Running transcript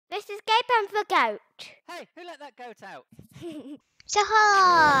Let's escape and the goat. Hey, who let that goat out? So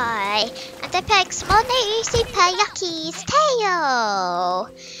hi, and I picked Smolly Super Lucky's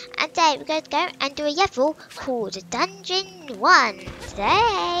tail. And today we're going to go and do a level called Dungeon 1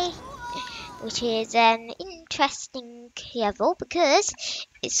 today. Which is an interesting level because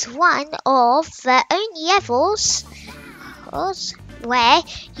it's one of the only levels where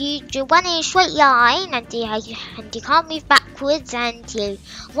you do one in a straight line and you can't move backwards and you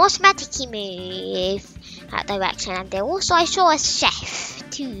automatically move that direction. And then also I saw a chef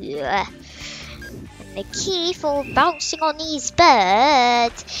too. And the key for bouncing on these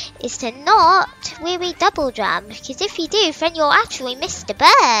birds is to not really double jump, because if you do then you'll actually miss the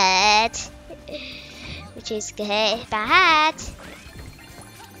bird. Which is bad.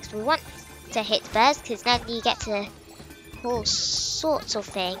 Because we want to hit the birds, because then you get to all sorts of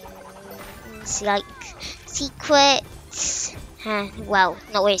things, like secrets. Well,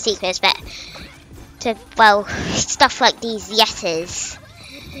 not really secrets, but stuff like these letters.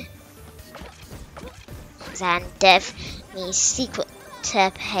 And the secret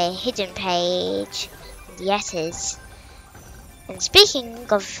hidden page and letters. And speaking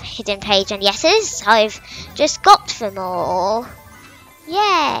of hidden page and letters, I've just got them all.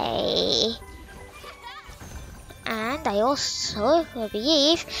 Yay! And I also, I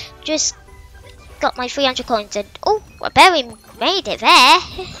believe, just got my 300 coins and oh, I barely made it there.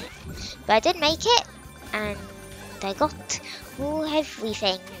 But I did make it, and I got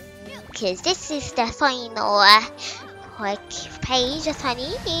everything. Because this is the final page that I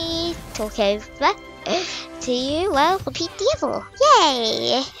need to talk over to complete the level.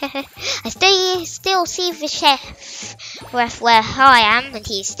 Yay! I still see the chef where I am, and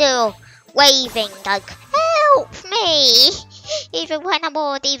he's still waving like, help me! Even when I'm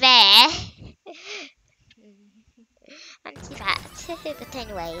already there. And that. But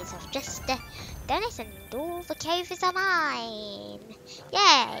anyways, I've just done it, and all the caves are mine.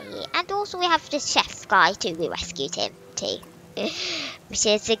 Yay! And also we have the chef guy too, we rescued him too. Which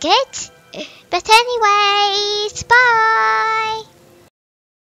is good. But anyway,